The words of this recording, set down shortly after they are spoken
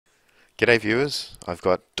G'day viewers, I've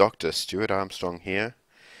got Dr. Stuart Armstrong here.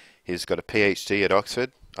 He's got a PhD at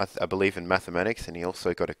Oxford, I believe in mathematics, and he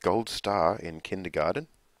also got a gold star in kindergarten.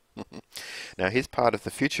 Now he's part of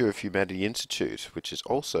the Future of Humanity Institute, which is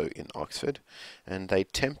also in Oxford, and they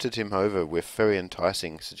tempted him over with very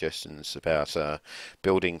enticing suggestions about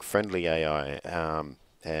building friendly AI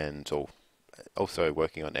and also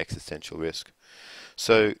working on existential risk.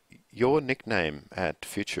 So your nickname at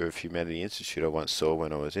Future of Humanity Institute I once saw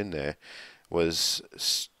when I was in there was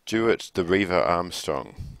Stuart the Reaver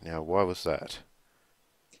Armstrong. Now, why was that?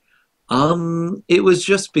 It was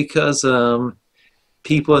just because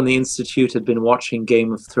people in the institute had been watching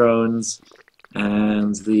Game of Thrones,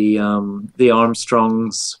 and the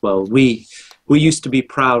Armstrongs. Well, we used to be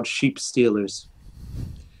proud sheep stealers,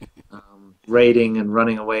 raiding and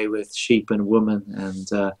running away with sheep and women,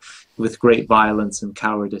 and with great violence and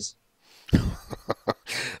cowardice.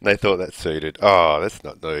 They thought that suited. Oh, that's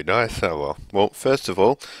not very nice. Oh well. Well, first of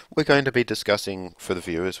all, we're going to be discussing, for the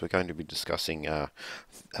viewers, we're going to be discussing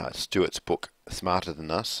Stuart's book, Smarter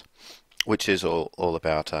Than Us, which is all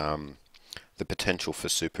about the potential for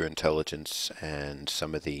superintelligence and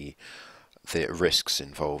some of the risks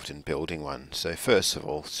involved in building one. So first of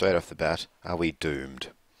all, straight off the bat, are we doomed?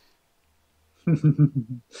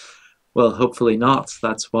 Well, hopefully not.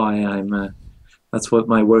 That's why that's what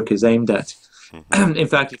my work is aimed at. In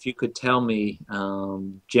fact, if you could tell me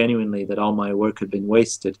genuinely that all my work had been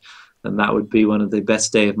wasted, then that would be one of the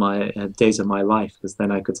best days of my life, because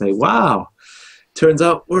then I could say, "Wow, turns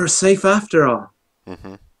out we're safe after all."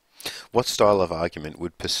 hmm What style of argument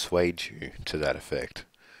would persuade you to that effect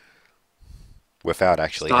without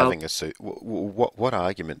actually Style. having a suit? What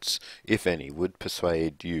arguments, if any, would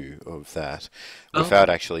persuade you of that without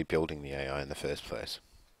Um, actually building the AI in the first place?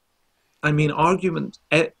 I mean,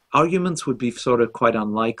 arguments would be sort of quite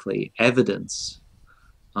unlikely. Evidence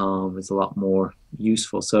is a lot more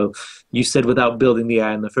useful. So you said without building the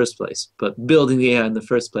AI in the first place, but building the AI in the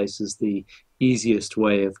first place is the easiest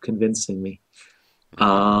way of convincing me. hmm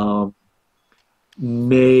Um,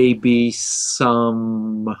 Maybe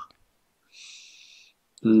some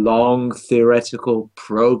long theoretical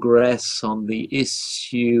progress on the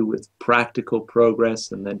issue with practical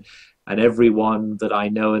progress, and everyone that I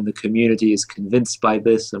know in the community is convinced by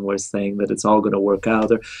this, and we're saying that it's all going to work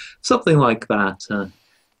out, or something like that.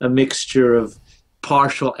 A mixture of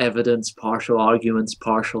partial evidence, partial arguments,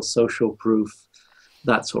 partial social proof,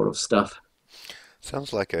 that sort of stuff.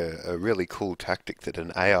 Sounds like a really cool tactic that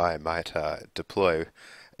an AI might deploy.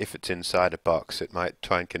 If it's inside a box, it might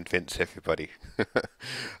try and convince everybody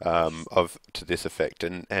of to this effect,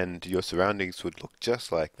 and your surroundings would look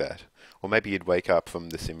just like that. Or maybe you'd wake up from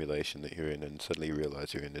the simulation that you're in and suddenly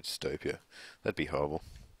realize you're in a dystopia. That'd be horrible.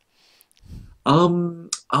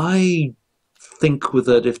 I think with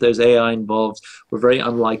that, if there's AI involved, we're very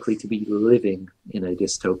unlikely to be living in a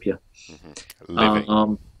dystopia. Living.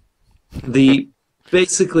 Um, the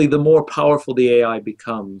Basically, the more powerful the AI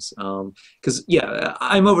becomes, because yeah,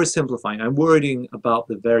 I'm oversimplifying. I'm worrying about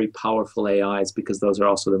the very powerful AIs because those are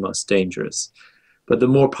also the most dangerous. But the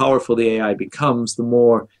more powerful the AI becomes, the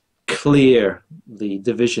more clear the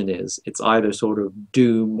division is. It's either sort of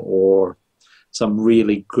doom or some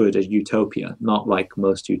really good utopia, not like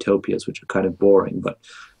most utopias, which are kind of boring, but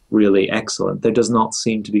really excellent. There does not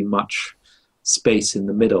seem to be much space in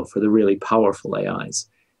the middle for the really powerful AIs.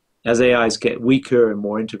 As AIs get weaker and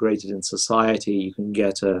more integrated in society, you can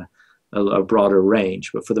get a broader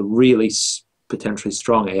range. But for the really potentially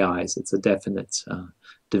strong AIs, it's a definite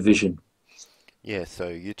division. Yeah, so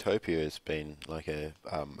utopia has been like a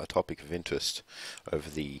topic of interest over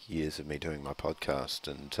the years of me doing my podcast,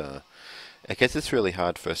 and I guess it's really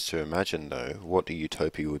hard for us to imagine though what a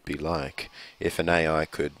utopia would be like if an AI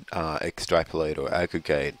could extrapolate or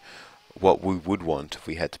aggregate what we would want if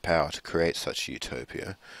we had the power to create such a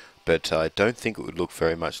utopia. But I don't think it would look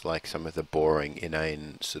very much like some of the boring,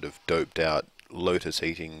 inane, sort of doped out, lotus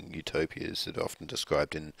eating utopias that are often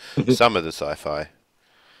described in some of the sci-fi.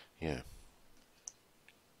 Yeah.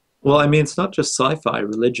 Well, I mean, it's not just sci-fi.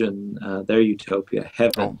 Religion, their utopia,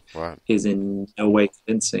 Oh, heaven, right. is in no way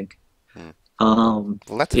convincing. Hmm. Um,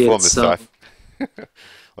 Well, that's a form of it's sci-fi.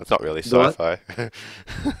 Well, it's not really the what? sci-fi.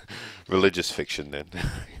 Religious fiction, then.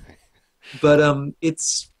 But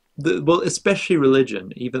well, especially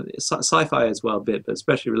religion, even sci-fi as well a bit, but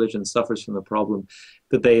especially religion suffers from the problem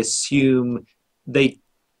that they assume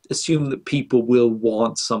that people will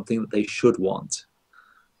want something that they should want,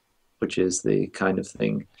 which is the kind of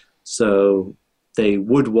thing. So they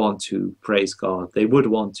would want to praise God. They would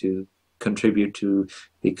want to contribute to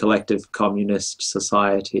the collective communist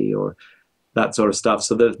society, or that sort of stuff.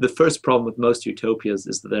 So the first problem with most utopias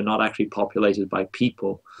is that they're not actually populated by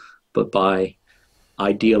people, but by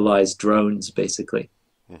idealized drones, basically.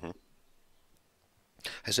 Hmm.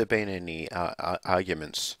 Has there been any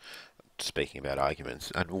arguments? Speaking about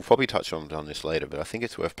arguments, and we'll probably touch on this later, but I think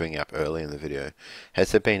it's worth bringing up early in the video.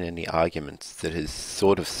 Has there been any arguments that has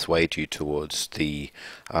sort of swayed you towards the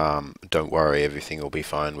don't worry, everything will be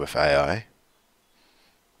fine with AI?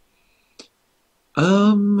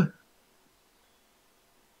 Um,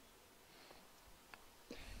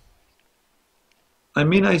 I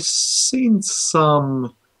mean, I've seen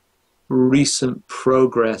some recent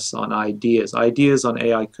progress on ideas. Ideas on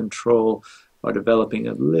AI control are developing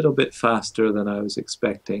a little bit faster than I was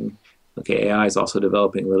expecting. Okay, AI is also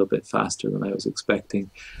developing a little bit faster than I was expecting.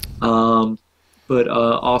 Um, but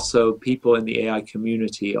also, people in the AI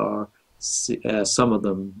community are, some of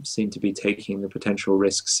them seem to be taking the potential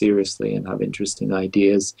risks seriously and have interesting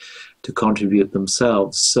ideas to contribute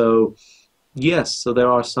themselves. So, yes, so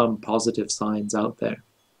there are some positive signs out there.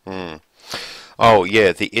 Hmm. Oh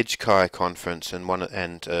yeah, the IDGCAI conference and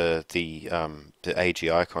the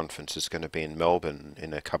AGI conference is going to be in Melbourne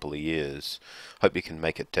in a couple of years. Hope you can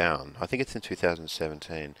make it down. I think it's in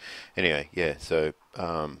 2017. Anyway, yeah. So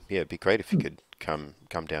yeah, it'd be great if you could come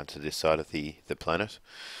down to this side of the planet.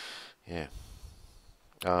 Yeah.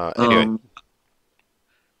 Anyway,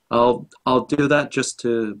 Um, I'll do that just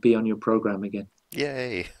to be on your program again.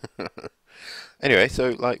 yay. Anyway,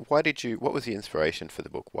 so like, what was the inspiration for the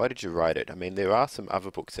book? Why did you write it? I mean, there are some other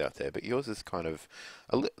books out there, but yours is kind of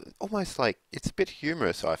almost like it's a bit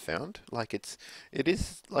humorous, I found. Like it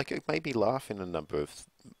is like it made me laugh in a number of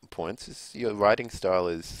points. Your writing style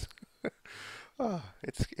is, oh,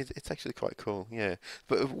 it's actually quite cool. Yeah.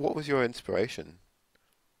 But what was your inspiration?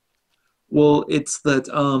 Well, it's that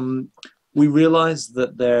we realized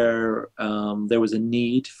that there was a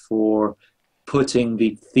need for putting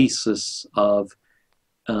the thesis of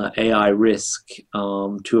AI risk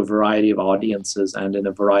to a variety of audiences and in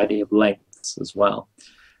a variety of lengths as well.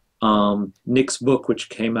 Nick's book, which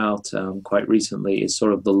came out quite recently, is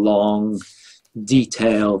sort of the long,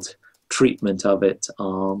 detailed treatment of it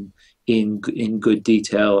in good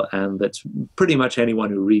detail, and that's pretty much anyone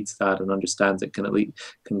who reads that and understands it can at least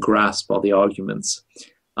can grasp all the arguments.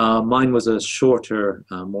 Mine was a shorter,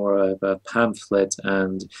 more of a pamphlet,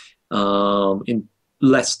 and in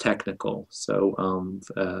less technical, so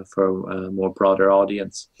for a more broader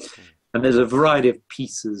audience. And there's a variety of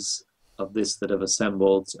pieces of this that have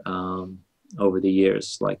assembled over the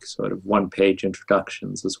years, like sort of one-page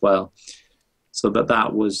introductions as well. So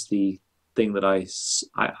that was the thing that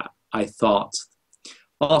I thought.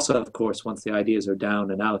 Also, of course, once the ideas are down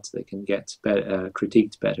and out, they can get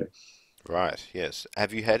critiqued better. Right. Yes.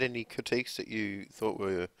 Have you had any critiques that you thought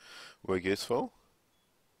were useful?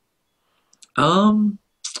 Um,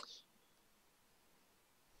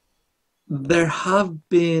 there have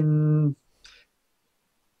been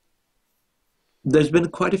there's been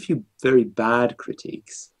quite a few very bad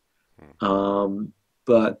critiques, Hmm.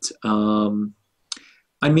 but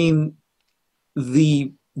I mean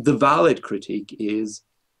the valid critique is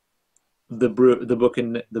the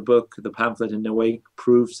pamphlet in no way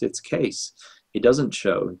proves its case. It doesn't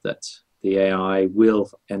show that the AI will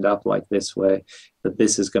end up like this way, that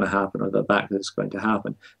this is going to happen, or that is going to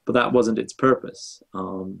happen. But that wasn't its purpose.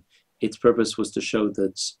 Its purpose was to show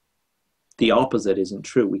that the opposite isn't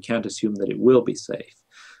true. We can't assume that it will be safe.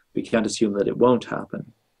 We can't assume that it won't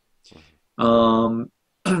happen. Um,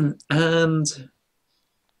 and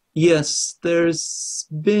yes, there's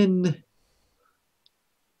been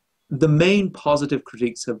the main positive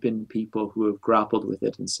critiques have been people who have grappled with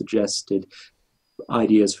it and suggested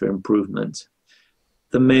ideas for improvement.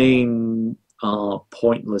 The main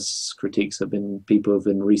pointless critiques have been people who've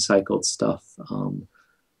been recycled stuff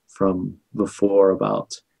from before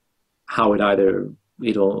about how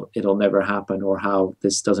it'll never happen, or how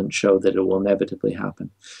this doesn't show that it will inevitably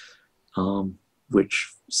happen,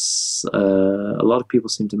 which a lot of people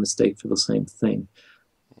seem to mistake for the same thing.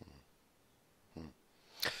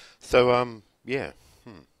 So yeah.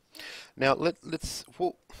 Hmm. Now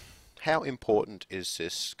well, how important is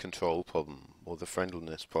this control problem or the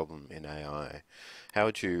friendliness problem in AI? How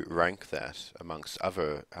would you rank that amongst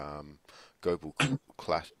other global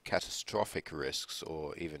catastrophic risks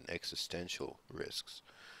or even existential risks?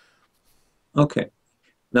 Okay.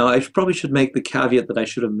 Now, I probably should make the caveat that I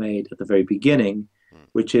should have made at the very beginning, Hmm.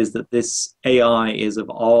 which is that this AI is of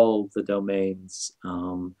all the domains,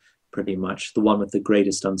 pretty much the one with the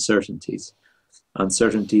greatest uncertainties.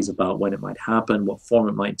 Uncertainties about when it might happen, what form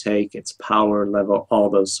it might take, its power level, all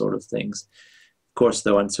those sort of things. Of course,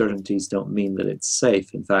 though, uncertainties don't mean that it's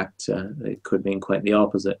safe. In fact, it could mean quite the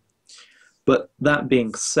opposite. But that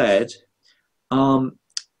being said, um,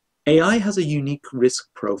 AI has a unique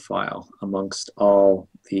risk profile amongst all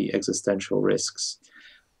the existential risks,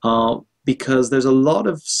 because there's a lot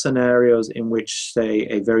of scenarios in which, say,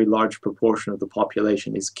 a very large proportion of the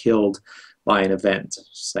population is killed by an event,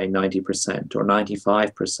 say 90% or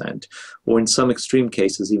 95%, or in some extreme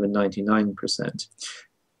cases, even 99%.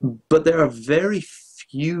 But there are very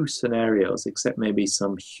few scenarios, except maybe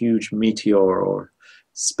some huge meteor or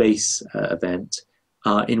space event,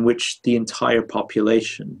 in which the entire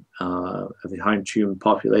population, of the entire human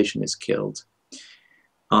population, is killed.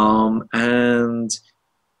 And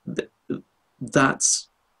th that's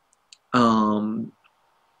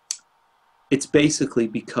it's basically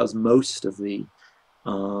because most of the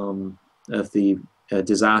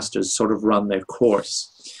disasters sort of run their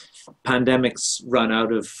course. Pandemics run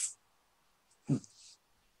out of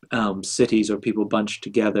cities or people bunched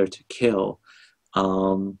together to kill.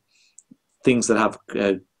 Things that have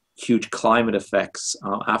huge climate effects,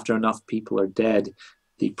 after enough people are dead,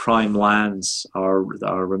 the prime lands are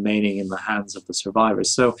remaining in the hands of the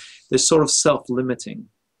survivors. So they're sort of self-limiting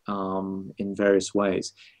in various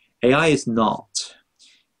ways. AI is not,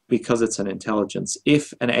 because it's an intelligence.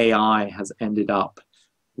 If an AI has ended up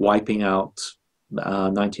wiping out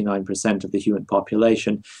 99% of the human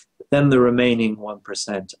population, then the remaining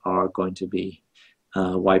 1% are going to be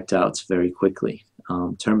wiped out very quickly.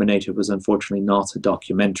 Terminator was unfortunately not a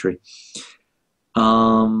documentary.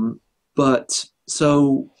 But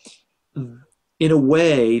so, in a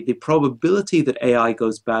way, the probability that AI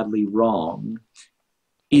goes badly wrong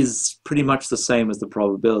is pretty much the same as the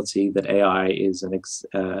probability that AI is an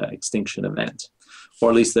extinction event, or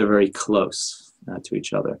at least they're very close to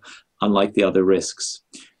each other, unlike the other risks.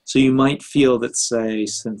 So you might feel that, say,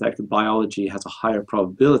 synthetic biology has a higher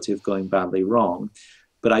probability of going badly wrong,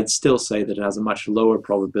 but I'd still say that it has a much lower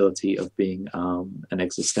probability of being an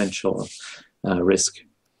existential risk.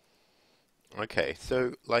 Okay,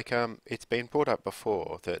 so like it's been brought up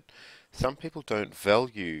before that some people don't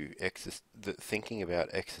value thinking about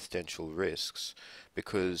existential risks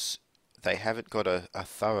because they haven't got a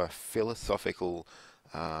thorough philosophical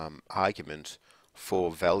argument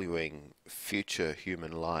for valuing future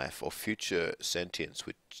human life or future sentience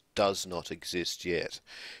which does not exist yet,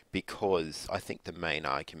 because I think the main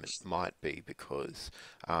argument might be because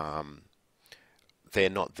they're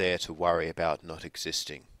not there to worry about not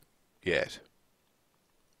existing yet.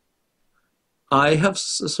 I have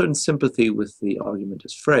a certain sympathy with the argument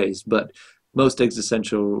as phrased, but most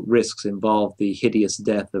existential risks involve the hideous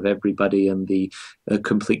death of everybody and the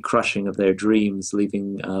complete crushing of their dreams,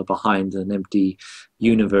 leaving behind an empty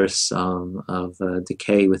universe of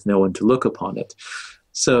decay with no one to look upon it.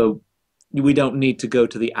 So we don't need to go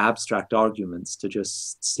to the abstract arguments to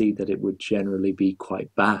just see that it would generally be quite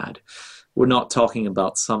bad. We're not talking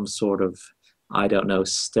about some sort of, I don't know,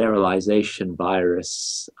 sterilization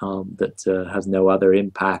virus that has no other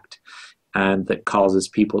impact and that causes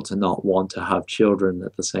people to not want to have children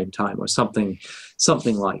at the same time, or something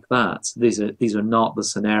like that. These are not the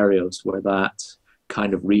scenarios where that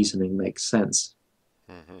kind of reasoning makes sense.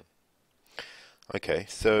 Hmm. Okay,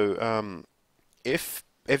 so if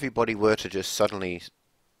everybody were to just suddenly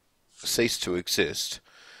cease to exist,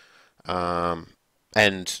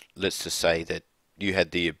 and let's just say that you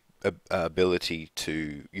had the ability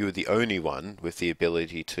to, you were the only one with the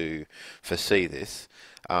ability to foresee this.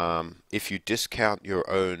 If you discount your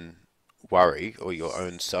own worry or your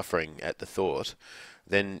own suffering at the thought,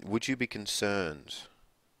 then would you be concerned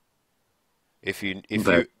if Very,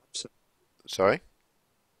 you, sorry?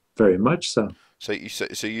 very much so. So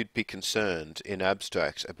you'd be concerned in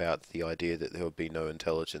abstract about the idea that there would be no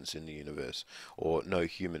intelligence in the universe or no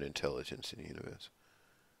human intelligence in the universe.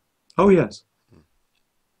 Oh, yes.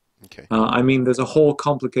 Okay. I mean, there's a whole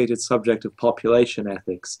complicated subject of population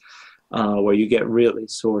ethics where you get really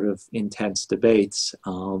sort of intense debates.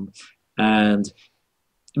 And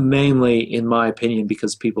mainly, in my opinion,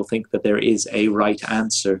 because people think that there is a right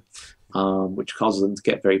answer, which causes them to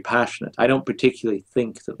get very passionate. I don't particularly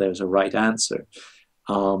think that there's a right answer.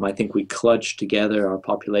 I think we kludge together our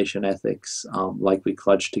population ethics like we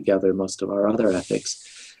kludge together most of our other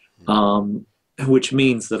ethics, which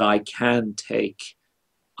means that I can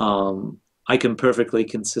perfectly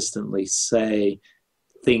consistently say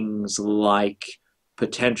things like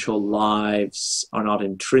potential lives are not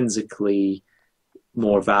intrinsically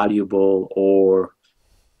more valuable, or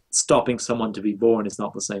stopping someone to be born is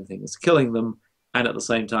not the same thing as killing them, and at the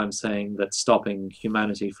same time saying that stopping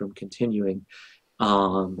humanity from continuing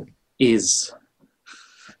is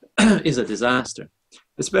is a disaster,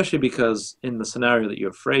 especially because in the scenario that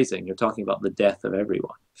you're phrasing, you're talking about the death of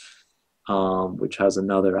everyone, which has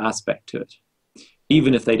another aspect to it.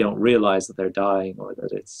 Even if they don't realize that they're dying or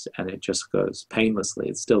that it just goes painlessly,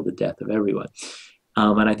 it's still the death of everyone.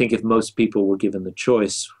 And I think if most people were given the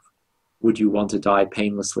choice, would you want to die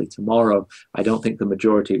painlessly tomorrow? I don't think the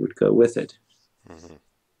majority would go with it. Hmm.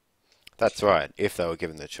 That's right. If they were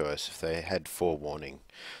given the choice, if they had forewarning,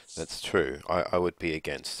 that's true. I would be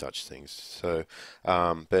against such things. So,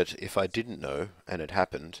 but if I didn't know and it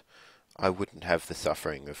happened, I wouldn't have the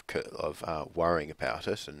suffering of worrying about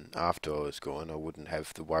it, and after I was gone, I wouldn't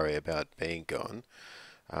have the worry about being gone.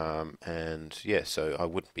 And yeah, so I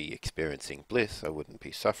wouldn't be experiencing bliss. I wouldn't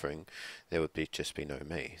be suffering. There would be just be no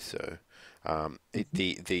me. So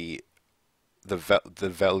the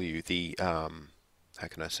value, the how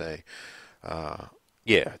can I say, uh,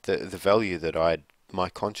 yeah, the value that my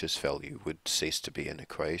conscious value would cease to be an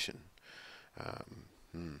equation. Um,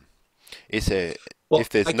 hmm. Is there, if Well,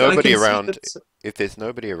 there's I nobody can see around, that. if there's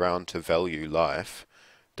nobody around to value life,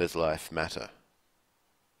 does life matter?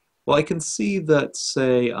 Well, I can see that.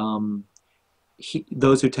 Say,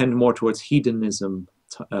 those who tend more towards hedonism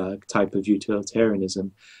type of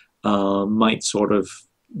utilitarianism might sort of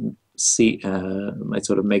might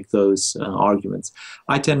sort of make those arguments.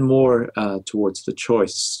 I tend more towards the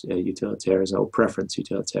choice utilitarianism or preference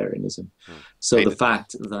utilitarianism. Hmm. So the Hate it.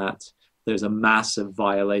 fact that there's a massive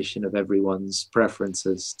violation of everyone's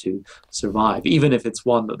preferences to survive, even if it's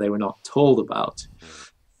one that they were not told about.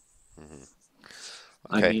 Hmm. Hmm.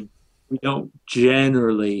 I Okay. mean, we don't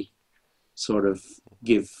generally sort of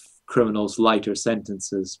give criminals lighter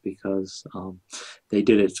sentences because they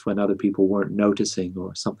did it when other people weren't noticing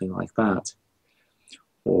or something like that,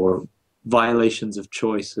 or violations of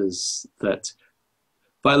choices that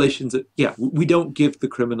violations of, yeah, we don't give the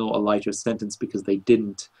criminal a lighter sentence because they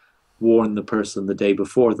didn't warn the person the day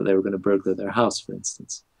before that they were going to burglar their house, for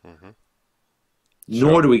instance. Hmm.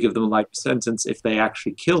 Nor Sure. do we give them a lighter sentence if they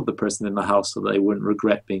actually killed the person in the house so that they wouldn't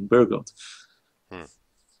regret being burgled. Hmm.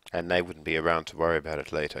 And they wouldn't be around to worry about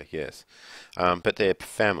it later, yes. But their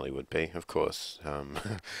family would be, of course. Hmm.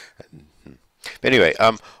 But anyway,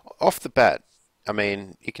 off the bat, I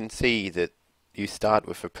mean, you can see that you start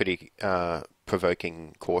with a pretty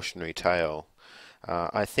provoking cautionary tale.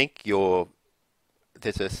 I think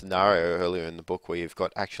there's a scenario earlier in the book where you've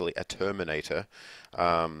got actually a Terminator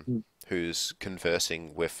um, who's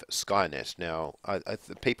conversing with Skynet. Now,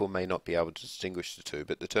 the people may not be able to distinguish the two,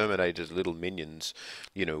 but the Terminator's little minions,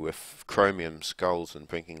 with chromium skulls and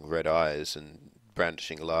blinking red eyes and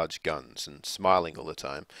brandishing large guns and smiling all the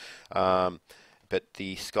time. Um, but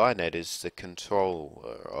the Skynet is the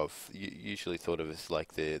controller of, usually thought of as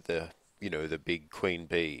like the big queen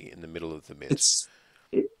bee in the middle of the midst.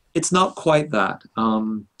 It's it's not quite that.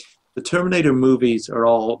 The Terminator movies are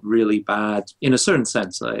all really bad in a certain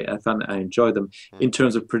sense. I found that I enjoy them Hmm. in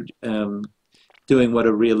terms of doing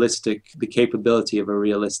the capability of a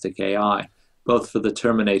realistic AI, both for the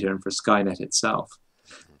Terminator and for Skynet itself.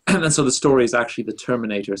 And so the story is actually the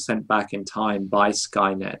Terminator sent back in time by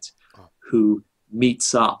Skynet, Oh. who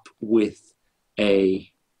meets up with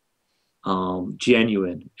a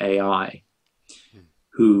genuine AI Hmm.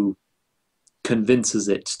 who convinces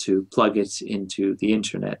it to plug it into the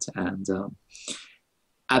internet. And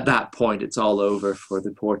at that point, it's all over for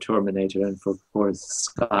the poor Terminator and for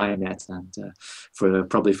Skynet and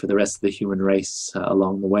probably for the rest of the human race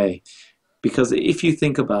along the way. Because if you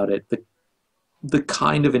think about it, the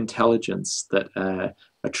kind of intelligence that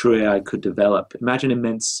a true AI could develop, imagine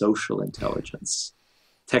immense social intelligence,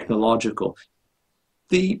 Hmm. technological.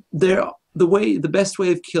 The best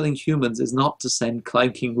way of killing humans is not to send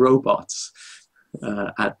clanking robots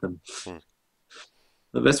at them. Hmm.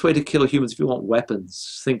 The best way to kill humans, if you want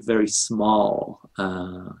weapons, think very small,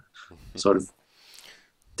 sort of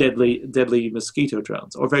deadly mosquito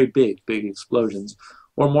drones, or very big explosions,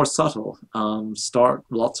 or more subtle, start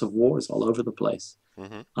lots of wars all over the place.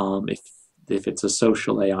 Hmm. If it's a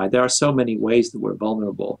social AI, there are so many ways that we're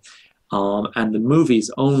vulnerable, and the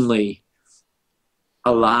movies only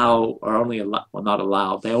allow, or only allow, well, not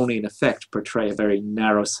allow, they only in effect portray a very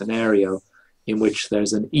narrow scenario in which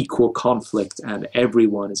there's an equal conflict and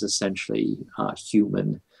everyone is essentially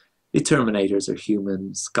human. The Terminators are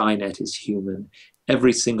human, Skynet is human.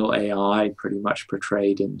 Every single AI pretty much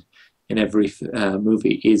portrayed in every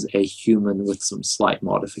movie is a human with some slight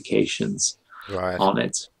modifications Right. on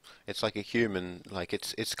it. It's like a human, like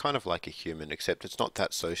it's kind of like a human, except it's not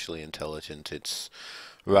that socially intelligent. It's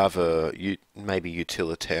rather maybe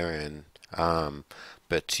utilitarian,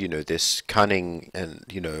 but this cunning and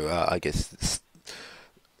I guess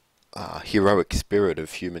heroic spirit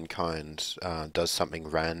of humankind does something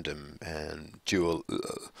random and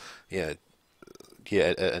yeah,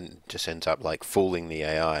 yeah, and just ends up like fooling the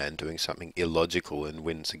AI and doing something illogical and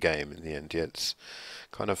wins the game in the end. Yeah, it's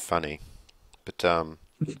kind of funny, but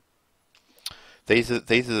these are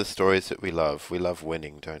the stories that we love. We love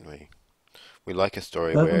winning, don't we? We like a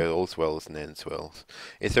story Um, where all's well and ends well.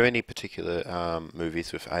 Is there any particular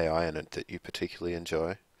movies with AI in it that you particularly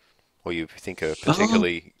enjoy, or you think are um,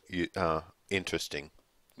 particularly interesting?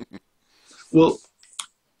 well,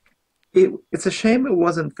 it's a shame it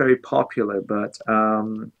wasn't very popular, but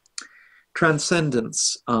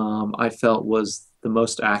Transcendence, I felt was the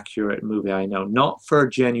most accurate movie I know. Not for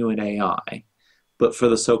genuine AI, but for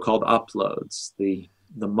the so-called uploads, the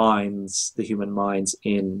minds, the human minds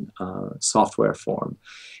in software form.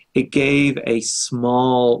 It gave a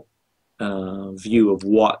small view of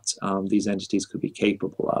what these entities could be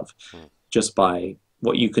capable of Hmm. just by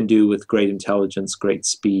what you can do with great intelligence, great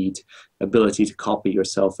speed, ability to copy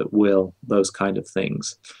yourself at will, those kind of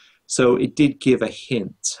things. So it did give a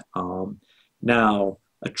hint. Now,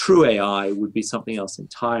 a true AI would be something else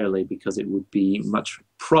entirely because it would be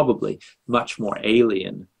probably much more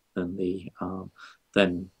alien than the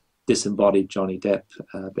than disembodied Johnny Depp,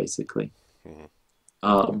 basically. Hmm.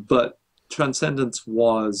 But Transcendence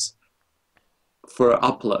was for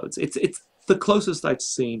uploads. It's the closest I've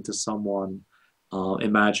seen to someone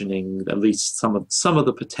imagining at least some of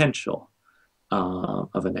the potential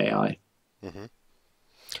of an AI. Hmm.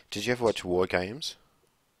 Did you ever watch War Games?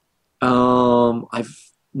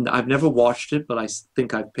 I've never watched it, but I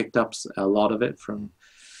think I've picked up a lot of it Hmm. from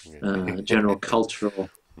Yeah. general cultural.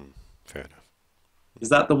 Hmm. Fair enough. Is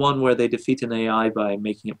that the one where they defeat an AI by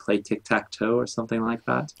making it play tic tac toe or something like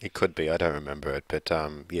that? It could be. I don't remember it, but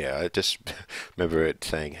yeah, I just remember it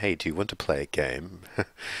saying, "Hey, do you want to play a game?"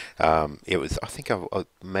 It was. I think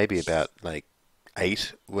maybe about like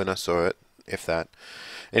 8 when I saw it, if that.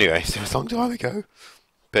 Anyway, so it was a long time ago.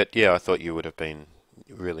 But yeah, I thought you would have been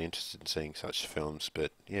really interested in seeing such films.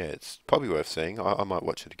 But yeah, it's probably worth seeing. I might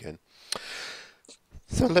watch it again.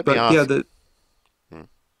 So let me But yeah, ask. the Hmm.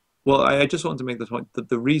 well, I just want to make the point that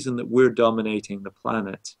the reason that we're dominating the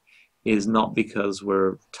planet is not because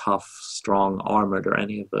we're tough, strong, armored, or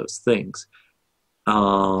any of those things.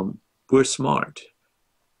 Um, we're smart.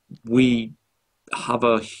 We have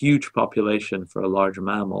a huge population for a large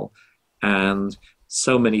mammal, and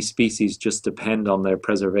so many species just depend on their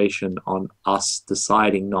preservation on us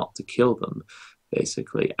deciding not to kill them,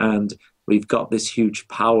 basically. And we've got this huge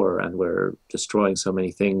power, and we're destroying so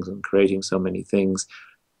many things and creating so many things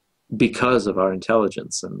because of our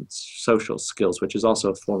intelligence and social skills, which is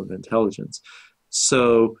also a form of intelligence.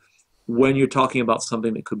 So when you're talking about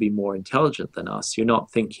something that could be more intelligent than us, you're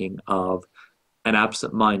not thinking of an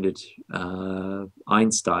absent-minded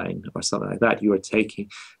Einstein or something like that. You are thinking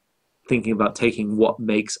about taking what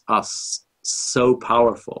makes us so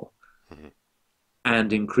powerful Mhm.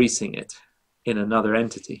 and increasing it in another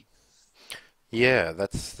entity. Yeah,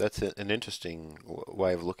 that's an interesting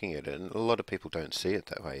way of looking at it, and a lot of people don't see it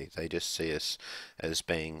that way. They just see us as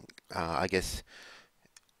being, I guess,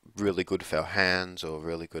 really good with our hands, or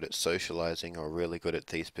really good at socializing, or really good at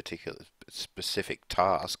these particular specific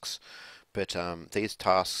tasks. But these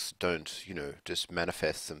tasks don't, just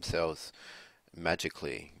manifest themselves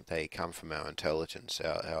magically. They come from our intelligence,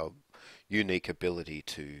 our unique ability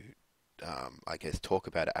to, I guess, talk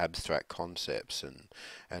about abstract concepts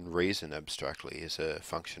and reason abstractly is a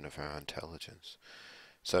function of our intelligence.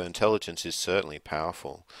 So intelligence is certainly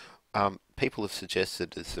powerful. People have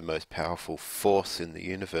suggested it's the most powerful force in the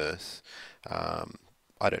universe. Um,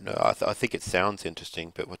 I don't know. I think it sounds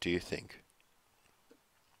interesting, but what do you think?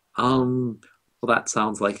 Um, well, that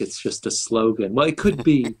sounds like it's just a slogan. Well, it could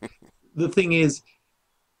be. The thing is,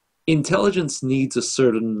 intelligence needs a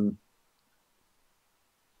certain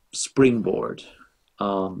springboard,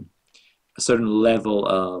 um, a certain level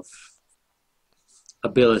of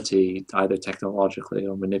ability, either technologically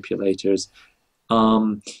or manipulators.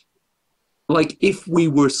 Um, like if we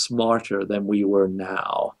were smarter than we were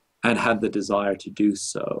now and had the desire to do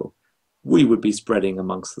so, we would be spreading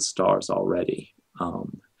amongst the stars already.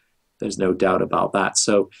 There's no doubt about that.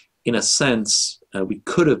 So, in a sense, we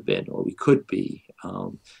could have been, or we could be,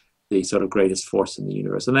 the sort of greatest force in the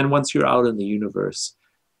universe. And then once you're out in the universe,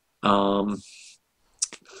 um,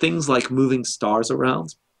 things like moving stars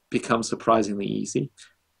around become surprisingly easy.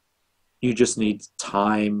 You just need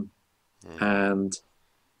time, Mm. and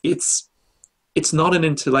it's it's not an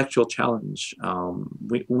intellectual challenge.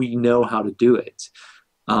 We know how to do it.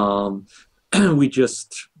 Um, we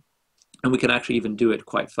just and we can actually even do it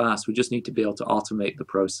quite fast. We just need to be able to automate the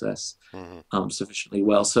process Hmm. sufficiently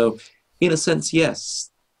well. So, in a sense,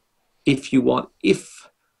 yes. If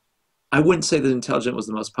I wouldn't say that intelligence was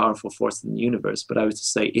the most powerful force in the universe, but I would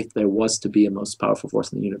say if there was to be a most powerful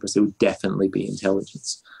force in the universe, it would definitely be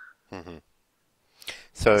intelligence. Hmm.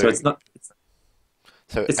 So So,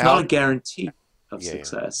 so it's not our a guarantee of yeah, yeah,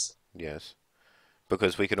 success. yes,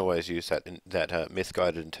 because we can always use that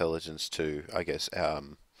misguided intelligence to, I guess,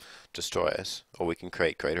 destroy us, or we can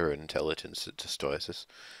create greater intelligence that destroys us.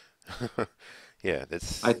 Yeah, I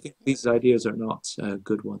that's think these ideas are not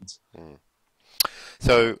good ones. mm.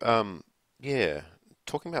 So. Yeah,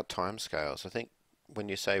 talking about timescales, I think when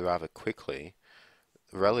you say rather quickly,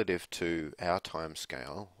 relative to our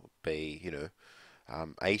timescale, be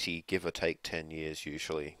 80 give or take 10 years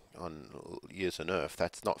usually on years on Earth.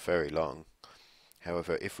 That's not very long.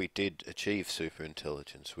 However, if we did achieve super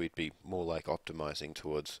intelligence, we'd be more like optimizing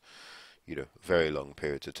towards very long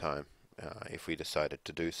periods of time. If we decided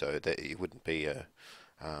to do so, that it wouldn't be a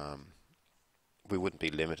um, we wouldn't be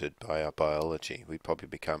limited by our biology. We'd probably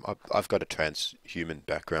become. I've got a transhuman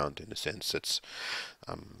background in a sense. It's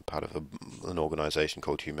part of an organisation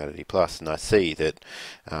called Humanity Plus, and I see that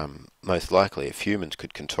most likely, if humans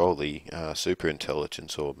could control the super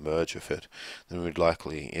intelligence or merge with it, then we'd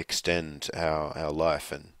likely extend our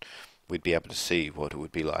life, and we'd be able to see what it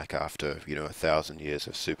would be like after 1,000 years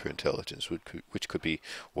of super intelligence, which could be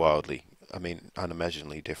wildly, I mean,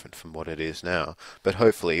 unimaginably different from what it is now. But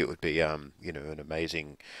hopefully, it would be an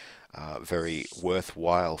amazing, very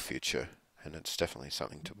worthwhile future, and it's definitely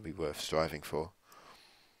something to be worth striving for.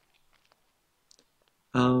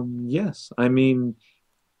 Yes, I mean,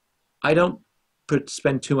 I don't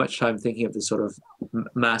spend too much time thinking of the sort of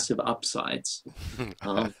massive upsides. I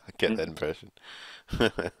Um, get and, that impression.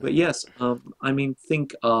 but yes, I mean,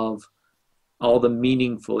 think of all the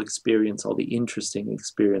meaningful experience, all the interesting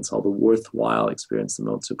experience, all the worthwhile experience, the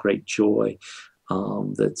moments of great joy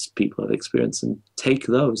that people have experienced, and take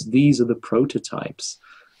those. These are the prototypes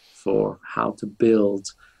for how to build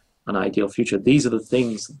an ideal future. These are the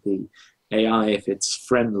things that the AI, if it's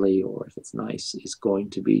friendly or if it's nice, is going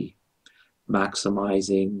to be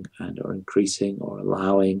maximizing and or increasing or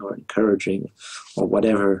allowing or encouraging or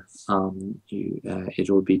whatever it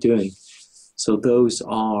will be doing. So those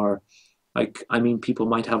are like, I mean, people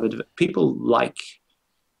might have people like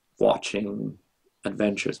watching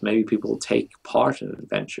adventures. Maybe people take part in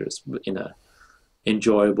adventures in a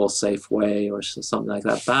enjoyable, safe way or something like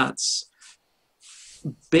that. That's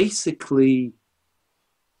basically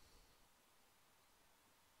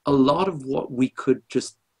a lot of what we could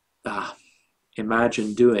just uh,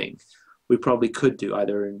 imagine doing. We probably could do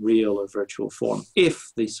either in real or virtual form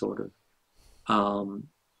if the sort of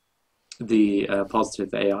the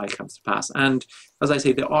positive AI comes to pass. And as I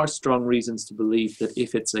say, there are strong reasons to believe that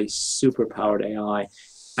if it's a superpowered AI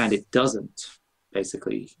and it doesn't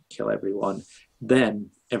basically kill everyone, then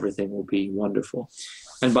everything will be wonderful.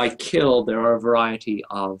 And by kill, there are a variety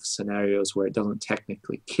of scenarios where it doesn't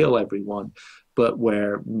technically kill everyone, but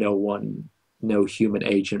where no human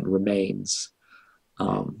agent remains,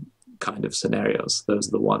 kind of scenarios. Those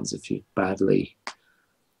are the ones if you badly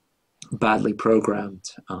programmed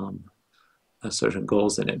certain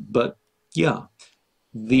goals in it. But yeah,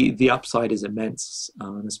 the upside is immense,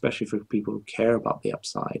 and especially for people who care about the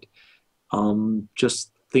upside.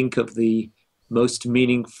 Just think of the most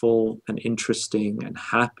meaningful and interesting and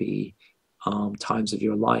happy times of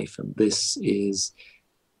your life, and this is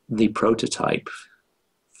the prototype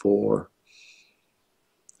for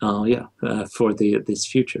for the this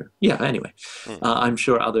future. Yeah. Anyway, Mm, I'm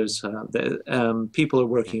sure others. People are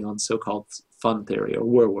mm, working on so-called fun theory, or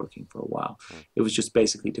were working for a while. mm, It was just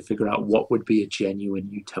basically to figure out what would be a genuine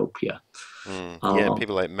utopia. Yeah, Um,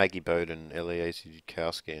 people like Maggie Bowden, Eliezer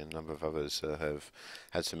Yudkowsky, and a number of others have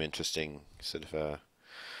had some interesting sort of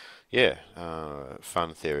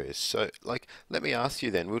fun theories. So, like, let me ask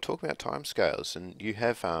you then. We'll talk about timescales, and you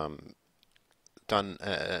have done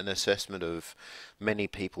an assessment of many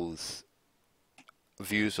people's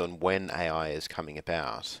views on when AI is coming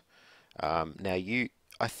about. Now,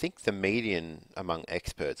 I think the median among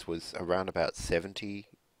experts was around about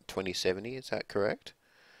 2070. Is that correct?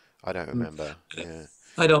 I don't remember. Yeah.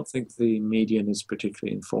 I don't think the median is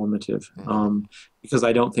particularly informative, Hmm. because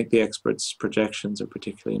I don't think the experts' projections are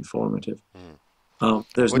particularly informative. Mm.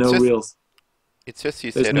 There's Well, no real, it's just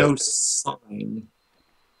you there's said no sign.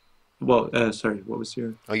 Well, sorry, what was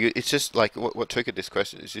your? it's just like what triggered this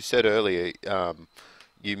question is you said earlier,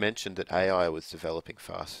 you mentioned that AI was developing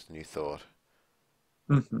faster than you thought.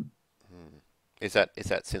 Mhm. Hmm. Is that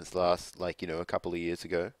since last, like, a couple of years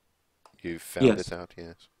ago? You've found this Yes. out,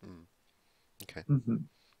 yes. Mm. Okay. Mhm.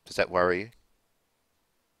 Does that worry you?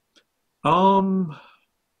 Um,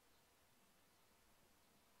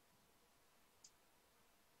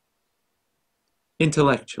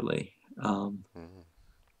 Intellectually, Mm,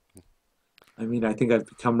 I mean, I think I've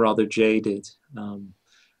become rather jaded,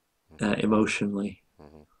 mhm, emotionally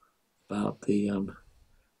mhm, about the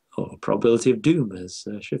probability of doom has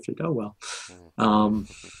shifted. Oh well, mhm. um,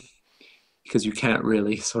 because you can't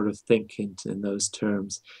really sort of think in those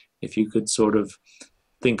terms. If you could sort of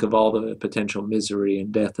think of all the potential misery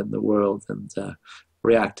and death in the world and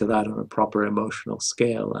react to that on a proper emotional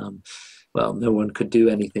scale, well, no one could do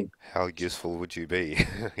anything. How useful would you be?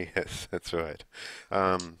 Yes, that's right.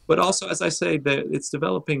 Um, But also, as I say, that it's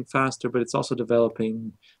developing faster, but it's also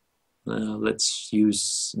developing. Let's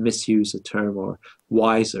misuse a term, or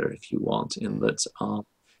wiser, if you want, in mhm, that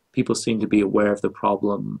people seem to be aware of the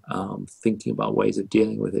problem, thinking about ways of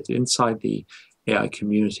dealing with it inside the AI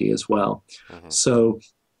community as well. mhm, So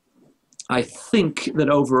I think that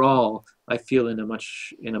overall, I feel in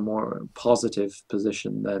a more positive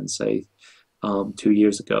position than say 2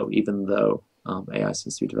 years ago, even though AI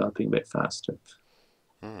seems to be developing a bit faster.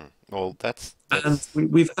 mm. Well, And that's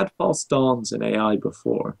we've had false dawns in AI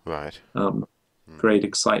before, right. um, Mm, great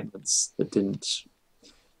excitements that didn't.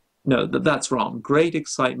 No, that's wrong. Great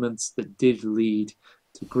excitements that did lead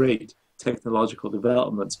to great technological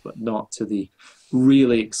developments, but not to the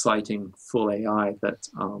really exciting full AI that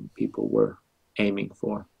people were aiming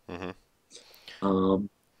for. mhm, Um,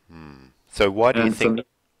 mm. So why do you and think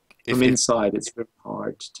from if inside, it's very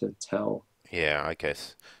hard to tell. yeah, I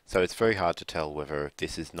guess. So it's very hard to tell whether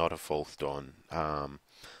this is not a false dawn, and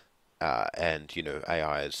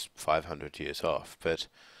AI is 500 years off. But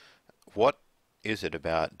what is it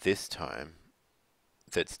about this time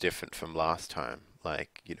that's different from last time?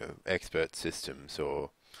 Like, expert systems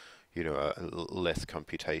or, less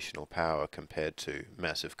computational power compared to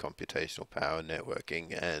massive computational power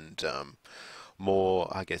networking and more,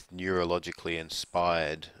 I guess, neurologically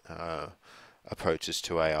inspired approaches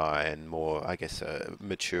to AI and more, I guess,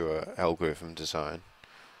 mature algorithm design.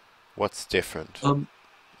 What's different Um,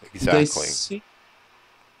 they exactly? see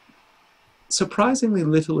Surprisingly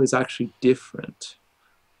little is actually different.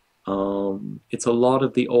 It's a lot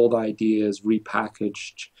of the old ideas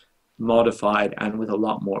repackaged, modified, and with a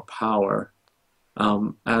lot more power.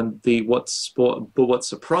 But what's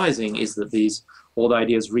surprising is that these old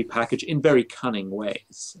ideas repackaged in very cunning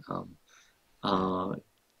ways. Hmm. Uh,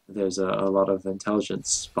 there's a lot of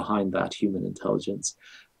intelligence behind that, human intelligence,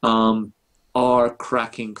 um, are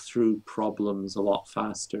cracking through problems a lot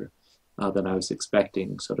faster than I was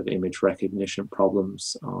expecting. Sort of image recognition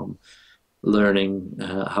problems, learning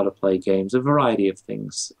how to play games, a variety of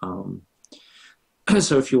things.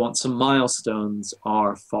 So if you want, some milestones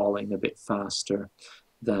are falling a bit faster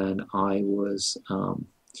than I was.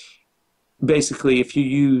 Basically, if you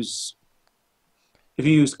use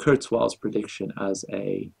Kurzweil's prediction as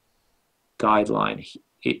a guideline,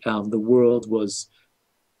 the world was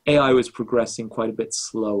AI was progressing quite a bit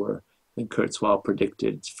slower than Kurzweil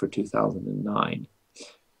predicted for 2009.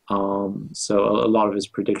 So a lot of his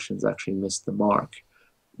predictions actually missed the mark.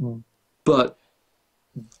 Mm. But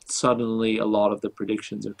suddenly, a lot of the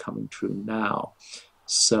predictions are coming true now.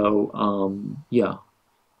 So yeah,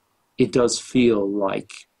 it does feel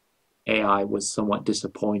like AI was somewhat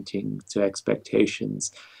disappointing to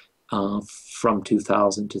expectations from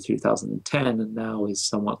 2000 to 2010, and now is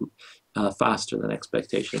somewhat faster than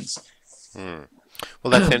expectations. Hmm.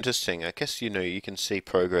 Well, that's interesting. I guess you can see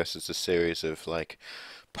progress as a series of like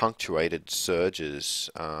punctuated surges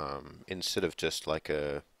instead of just like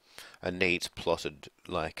a neat plotted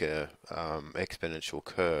like a exponential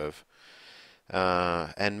curve.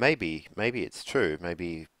 And maybe it's true.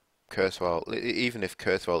 Maybe Kurzweil, even if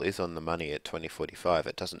Kurzweil is on the money at 2045,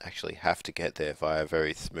 it doesn't actually have to get there via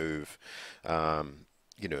very smooth,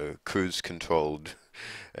 cruise controlled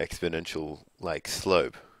exponential like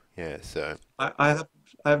slope. Yeah, so I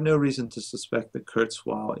have no reason to suspect that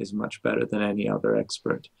Kurzweil is much better than any other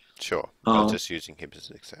expert. sure. I was Um, just using him as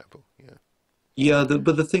an example. Yeah. yeah,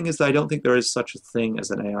 but the thing is, I don't think there is such a thing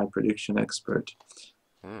as an AI prediction expert.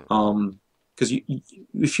 Hmm. Because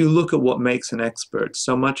if you look at what makes an expert,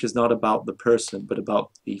 so much is not about the person, but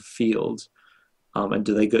about the field. And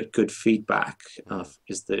do they get good feedback? Hmm.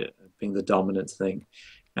 Is the being the dominant thing,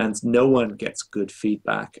 and no one gets good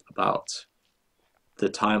feedback about the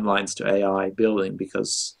timelines to AI building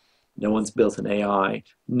because no one's built an AI.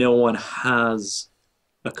 No one has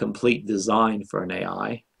a complete design for an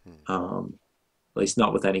AI, Hmm. at least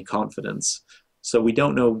not with any confidence. So we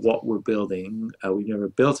don't know what we're building. We've never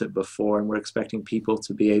built it before, and we're expecting people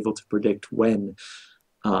to be able to predict when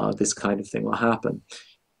this kind of thing will happen.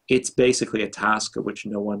 It's basically a task at which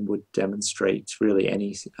no one would demonstrate really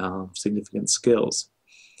any significant skills.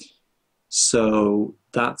 So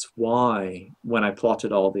that's why when I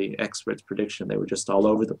plotted all the experts' prediction, they were just all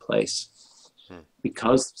over the place Hmm.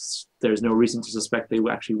 because there's no reason to suspect they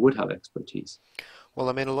actually would have expertise. Well,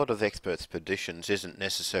 I mean, a lot of the experts' predictions isn't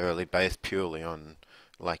necessarily based purely on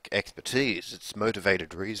like expertise. It's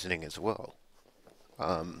motivated reasoning as well.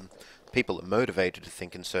 Um, People are motivated to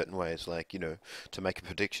think in certain ways, like, to make a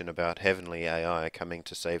prediction about heavenly AI coming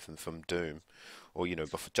to save them from doom, or,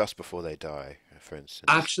 just before they die, for instance.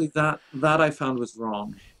 Actually, that I found was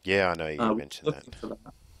wrong. Yeah, I know you We mentioned were that. looking for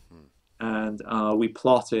that, Hmm. and we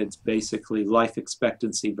plotted basically life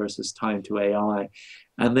expectancy versus time to AI,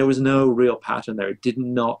 and there was no real pattern there. It did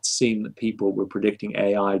not seem that people were predicting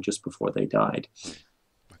AI just before they died. Hmm.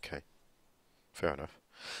 Okay, fair enough.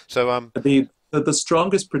 So, The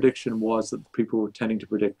strongest prediction was that people were tending to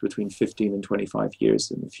predict between 15 and 25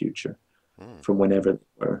 years in the future hmm, from whenever they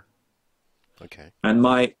were. okay. And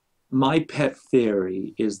my pet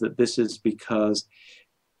theory is that this is because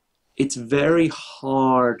it's very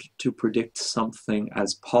hard to predict something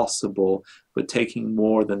as possible, but taking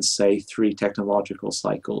more than, say, 3 technological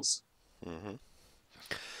cycles. Hmm.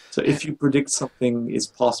 So if you predict something is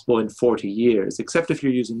possible in 40 years, except if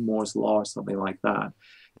you're using Moore's law or something like that,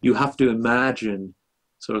 you have to imagine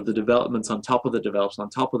sort of the developments on top of the developments on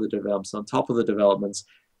top of the developments on top of the developments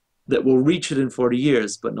that will reach it in 40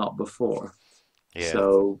 years, but not before. Yeah,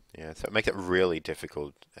 So yeah. So it makes it really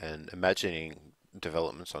difficult, and imagining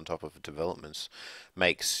developments on top of developments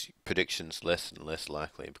makes predictions less and less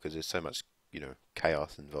likely because there's so much,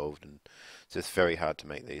 chaos involved, and it's just very hard to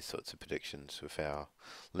make these sorts of predictions with our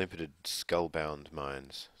limited skull-bound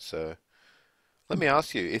minds. So let me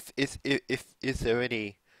ask you, if is there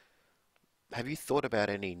any, have you thought about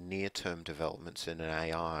any near-term developments in an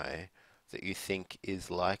AI that you think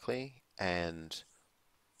is likely, and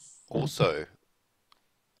also,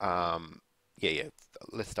 Um, yeah.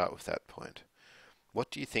 Let's start with that point.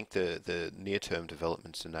 What do you think the near-term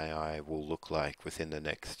developments in AI will look like within the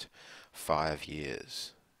next 5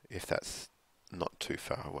 years, if that's not too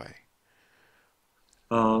far away?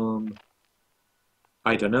 um,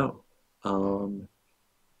 I don't know. Um,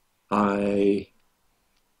 I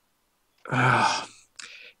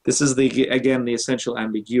this is the again the essential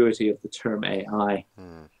ambiguity of the term AI.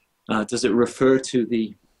 Hmm. Does it refer to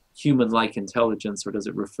the human-like intelligence, or does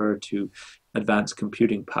it refer to advanced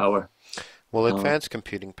computing power? Well, Uh, advanced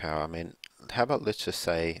computing power. I mean, how about let's just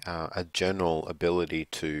say a general ability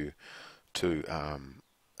to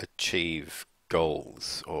achieve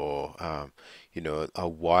goals, or a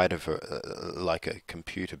wider like a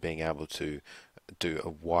computer being able to do a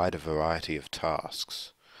wider variety of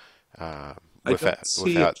tasks, I without don't see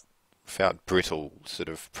without without brittle sort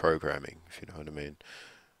of programming, if you know what I mean.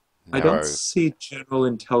 I don't Narrow. see general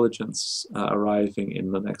intelligence arriving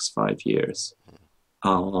in the next 5 years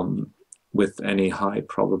um, with any high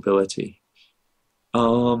probability.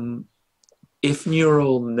 Um, if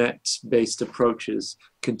neural net-based approaches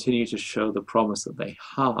continue to show the promise that they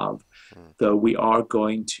have, Mm, though we are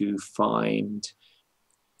going to find,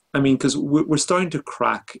 I mean, because we're starting to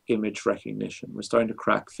crack image recognition, we're starting to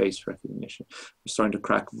crack face recognition, we're starting to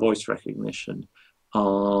crack voice recognition.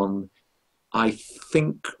 Um, I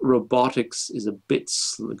think robotics is a bit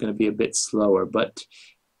going to be a bit slower, but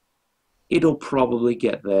it'll probably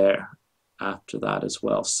get there after that as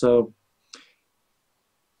well. So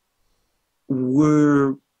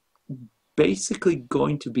we're basically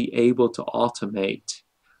going to be able to automate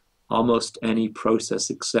almost any process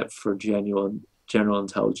except for genuine general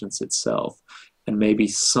intelligence itself, and maybe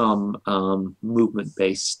some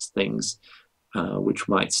movement-based things, which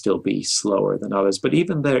might still be slower than others. But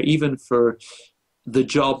even there, even for the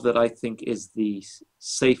job that I think is the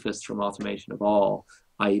safest from automation of all,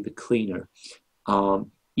 i.e., the cleaner,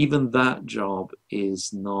 even that job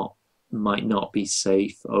is not might not be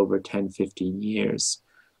safe over 10, 15 years.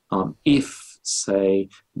 If, say,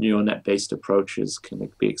 neural net based approaches can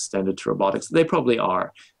be extended to robotics, they probably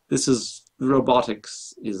are. This is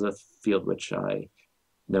robotics is a field which I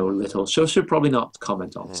know little, so should probably not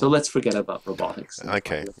comment on. So mm. let's forget about robotics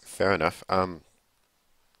Okay, entirely. fair enough.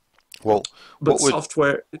 Well, But what would?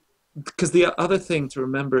 software, because the other thing to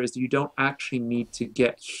remember is you don't actually need to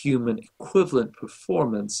get human equivalent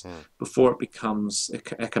performance Mm, before it becomes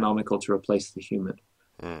economical to replace the human.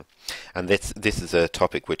 mm. And this is a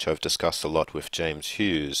topic which I've discussed a lot with James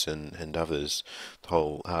Hughes and others. The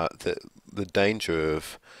whole the danger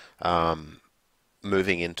of um,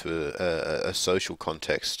 moving into a social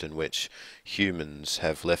context in which humans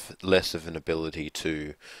have less of an ability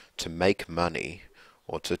to make money,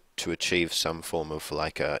 or to achieve some form of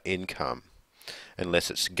like income,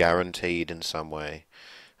 unless it's guaranteed in some way.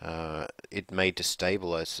 It may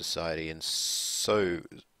destabilize society in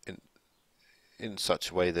in such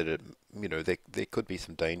a way that there could be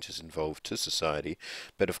some dangers involved to society.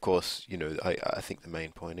 But of course, I think the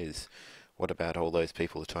main point is, what about all those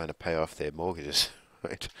people who are trying to pay off their mortgages,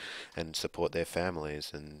 right, and support their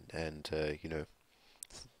families, and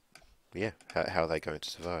yeah, how are they going to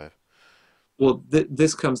survive? Well,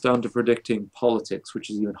 this comes down to predicting politics, which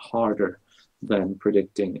is even harder than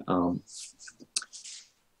predicting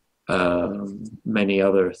many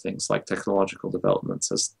other things like technological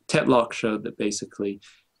developments. As Tetlock showed, that basically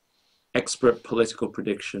expert political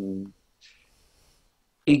prediction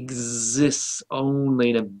exists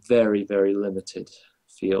only in a very, very limited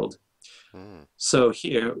field. Mm. So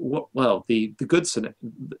here, well, the good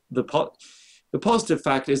the positive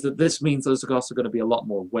fact is that this means there's also going to be a lot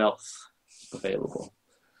more wealth available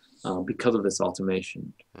because of this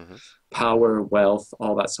automation. Hmm. Power, wealth,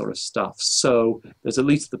 all that sort of stuff. So there's at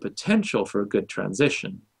least the potential for a good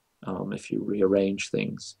transition if you rearrange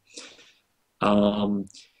things. The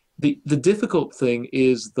difficult thing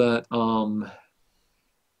is that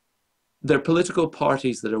there are political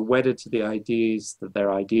parties that are wedded to the ideas that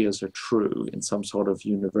their ideas are true in some sort of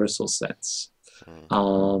universal sense,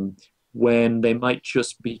 when they might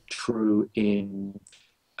just be true in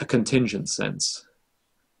a contingent sense.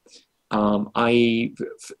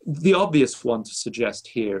 The obvious one to suggest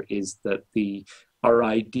here is that our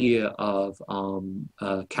idea of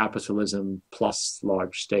capitalism plus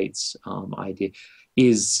large states idea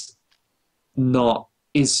is not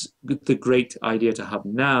is the great idea to have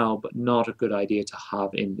now, but not a good idea to have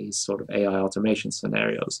in these sort of AI automation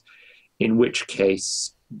scenarios, in which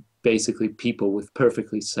case basically people with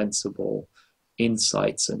perfectly sensible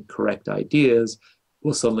insights and correct ideas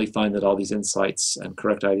will suddenly find that all these insights and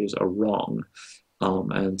correct ideas are wrong,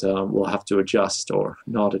 and we'll have to adjust or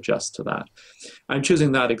not adjust to that. I'm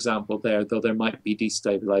choosing that example there, though there might be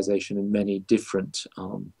destabilization in many different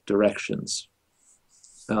directions.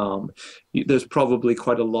 There's probably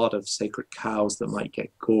quite a lot of sacred cows that might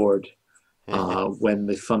get gored when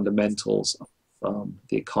the fundamentals of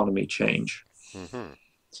the economy change. Hmm.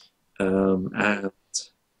 And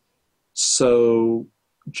so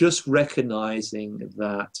just recognizing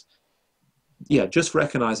that,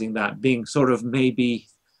 being sort of maybe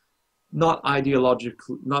not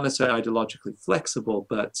necessarily ideologically flexible,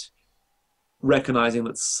 but recognizing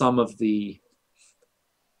that some of the,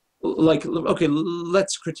 like, okay,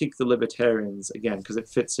 let's critique the libertarians again, because it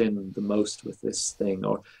fits in the most with this thing,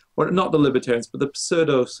 or not the libertarians, but the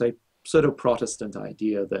pseudo-Protestant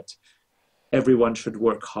idea that everyone should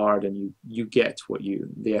work hard and you get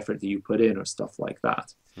the effort that you put in, or stuff like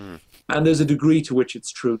that. Mm. And there's a degree to which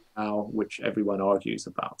it's true now, which everyone argues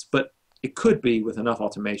about. But it could be with enough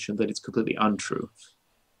automation that it's completely untrue.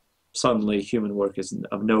 Suddenly human work is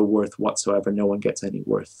of no worth whatsoever. No one gets any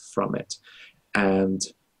worth from it. And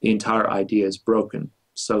the entire idea is broken.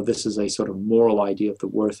 So this is a sort of moral idea of the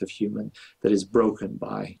worth of human that is broken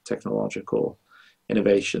by technological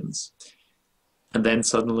innovations. And then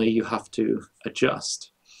suddenly you have to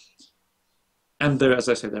adjust. And there, as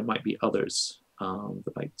I say, there might be others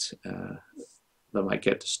that might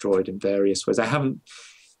get destroyed in various ways. I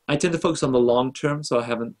tend to focus on the long term, so I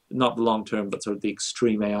haven't, not the long term, but sort of the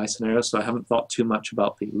extreme AI scenario. So I haven't thought too much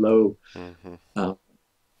about the low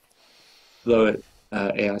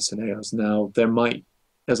AI scenarios. Now, there might,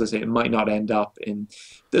 as I say, it might not end up in,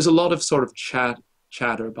 there's a lot of sort of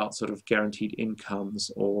chatter about sort of guaranteed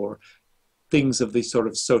incomes or things of the sort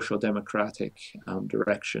of social democratic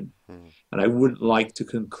direction. And I wouldn't like to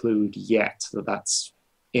conclude yet that that's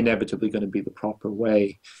inevitably going to be the proper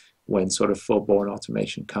way when sort of full-born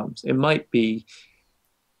automation comes. It might be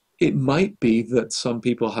that some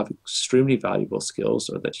people have extremely valuable skills,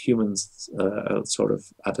 or that humans sort of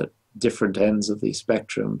at different ends of the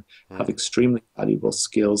spectrum have extremely valuable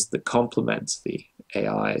skills that complement the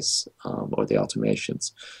AIs or the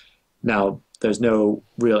automations. Now, there's no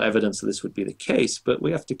real evidence that this would be the case, but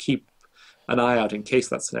we have to keep an eye out in case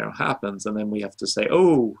that scenario happens, and then we have to say,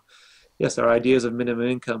 oh, yes, our ideas of minimum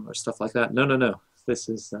income or stuff like that. No. This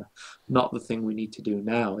is not the thing we need to do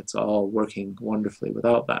now. It's all working wonderfully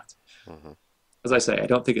without that. As I say, I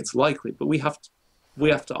don't think it's likely, but we have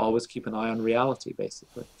to always keep an eye on reality,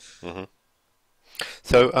 basically.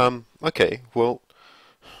 So, okay, well,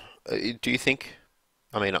 do you think,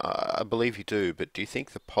 I mean, I believe you do, but do you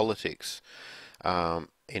think the politics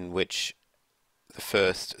in which the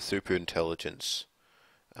first superintelligence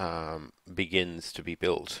begins to be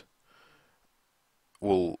built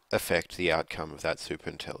will affect the outcome of that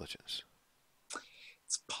superintelligence?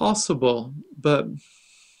 It's possible, but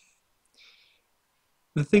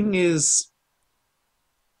the thing is,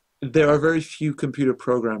 there are very few computer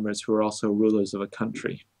programmers who are also rulers of a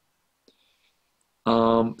country.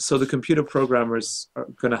 So the computer programmers are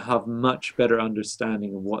going to have much better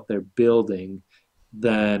understanding of what they're building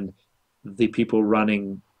than the people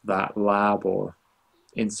running that lab or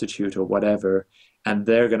institute or whatever, and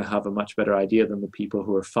they're going to have a much better idea than the people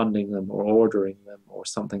who are funding them or ordering them or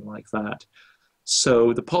something like that.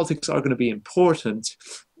 So the politics are going to be important,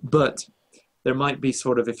 but there might be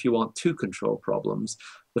sort of, if you want, two control problems.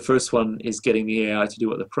 The first one is getting the AI to do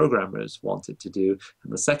what the programmers want it to do,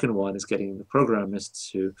 and the second one is getting the programmers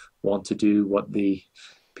to want to do what the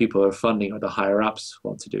people who are funding or the higher ups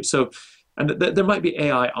want to do. So, and there might be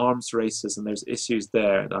AI arms races, and there's issues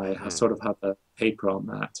there. I sort of have a paper on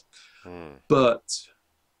that, but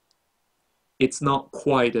it's not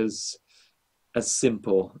quite as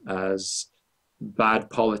simple as bad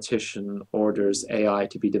politician orders AI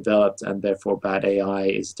to be developed and therefore bad AI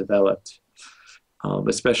is developed,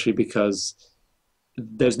 especially because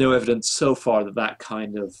there's no evidence so far that that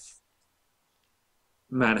kind of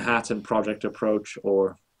Manhattan Project approach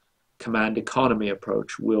or command economy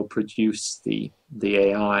approach will produce the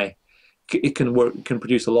AI. It can work, it can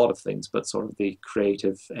produce a lot of things, but sort of the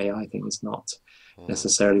creative AI thing is not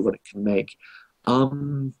necessarily what it can make.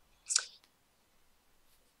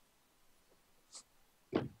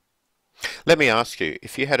 Let me ask you,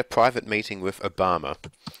 if you had a private meeting with Obama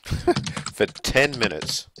for 10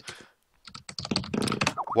 minutes,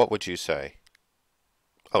 what would you say?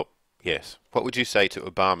 Oh, yes. What would you say to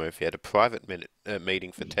Obama if you had a private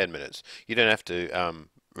meeting for 10 minutes? You don't have to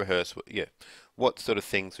rehearse. Yeah. What sort of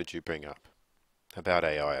things would you bring up? About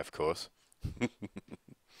AI, of course.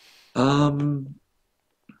 Um,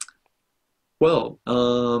 well,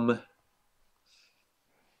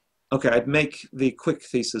 okay, I'd make the quick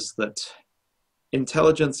thesis that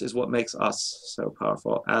intelligence is what makes us so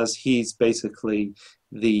powerful, as he's basically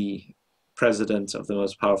the president of the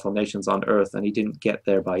most powerful nations on earth, and he didn't get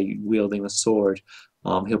there by wielding a sword.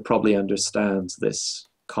 He'll probably understand this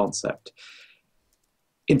concept.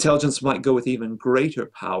 Intelligence might go with even greater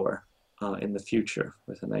power in the future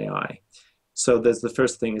with an AI. So there's the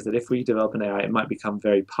first thing is that if we develop an AI, it might become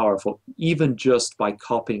very powerful, even just by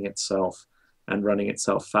copying itself and running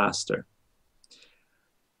itself faster.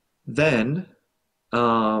 Then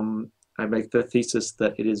I make the thesis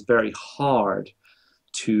that it is very hard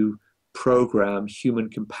to program human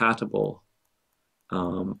compatible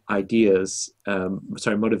motivations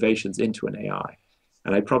into an AI.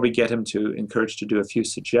 And I'd probably get him to encourage to do a few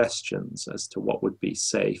suggestions as to what would be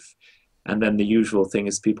safe. And then the usual thing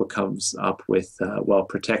is people comes up with, well,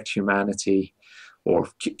 protect humanity or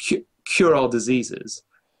cure all diseases,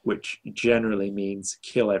 which generally means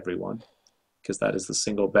kill everyone, because that is the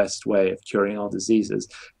single best way of curing all diseases.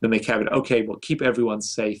 Then they caveat, okay, well, keep everyone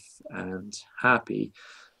safe and happy.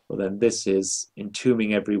 Well, then this is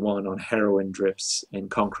entombing everyone on heroin drips in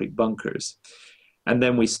concrete bunkers. And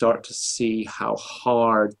then we start to see how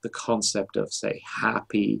hard the concept of, say,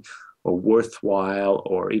 happy or worthwhile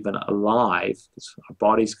or even alive, because our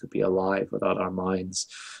bodies could be alive without our minds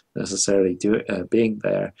necessarily being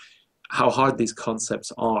there, how hard these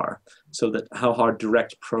concepts are, so that how hard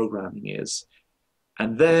direct programming is.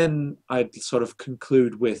 And then I'd sort of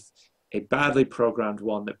conclude with a badly programmed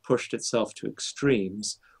one that pushed itself to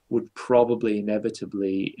extremes would probably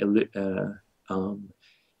inevitably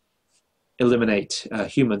eliminate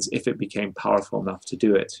humans if it became powerful enough to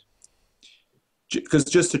do it. Because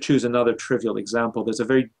just to choose another trivial example, there's a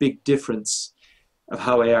very big difference of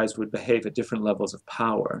how AIs would behave at different levels of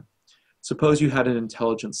power. Suppose you had an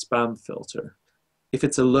intelligent spam filter. If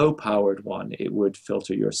it's a low-powered one, it would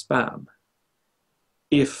filter your spam.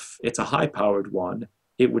 If it's a high-powered one,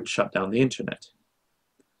 it would shut down the internet.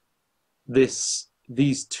 These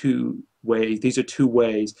are two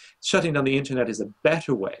ways. Shutting down the internet is a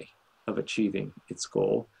better way of achieving its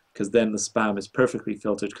goal, because then the spam is perfectly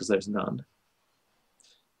filtered because there's none.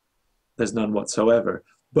 There's none whatsoever.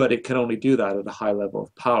 But it can only do that at a high level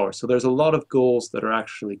of power. So there's a lot of goals that are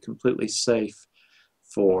actually completely safe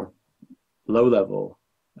for low-level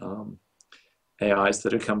AIs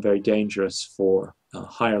that become very dangerous for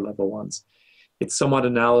higher-level ones. It's somewhat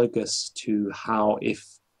analogous to how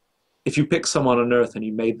if you pick someone on Earth and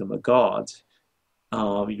you made them a god,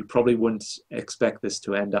 you probably wouldn't expect this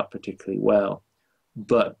to end up particularly well.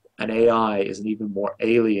 But an AI is an even more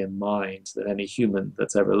alien mind than any human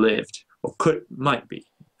that's ever lived, or might be,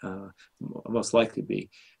 most likely be.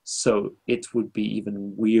 So it would be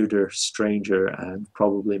even weirder, stranger, and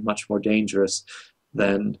probably much more dangerous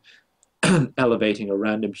than elevating a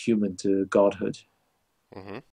random human to godhood. Mm-hmm.